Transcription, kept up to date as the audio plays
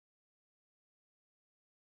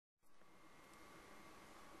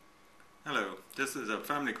This is a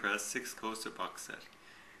family crest 6 coaster box set.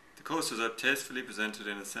 The coasters are tastefully presented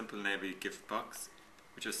in a simple navy gift box,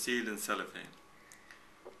 which are sealed in cellophane.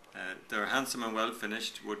 They're a handsome and well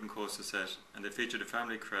finished wooden coaster set, and they feature the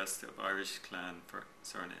family crest of Irish clan for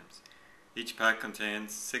surnames. Each pack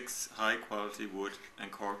contains 6 high quality wood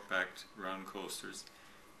and cork backed round coasters,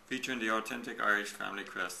 featuring the authentic Irish family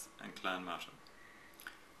crest and clan motto.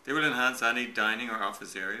 They will enhance any dining or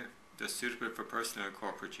office area. They're suitable for personal or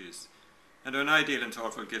corporate use, and are an ideal and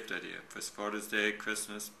thoughtful gift idea for Father's Day,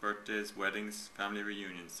 Christmas, birthdays, weddings, family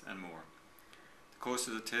reunions, and more. The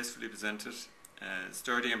coasters are tastefully presented,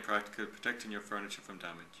 sturdy and practical, protecting your furniture from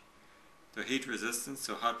damage. They're heat resistant,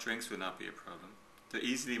 so hot drinks will not be a problem. They're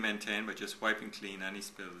easily maintained by just wiping clean any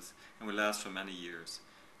spills, and will last for many years.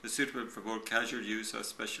 They're suitable for both casual use or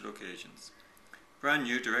special occasions. Brand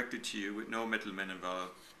new, directly to you with no middlemen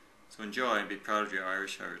involved, so enjoy and be proud of your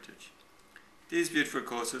Irish heritage. These beautiful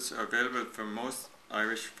coasters are available for most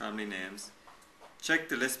Irish family names. Check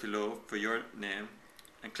the list below for your name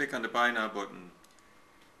and click on the Buy Now button.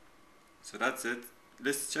 So that's it.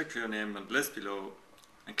 Check for your name on the list below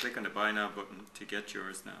and click on the Buy Now button to get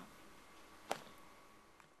yours now.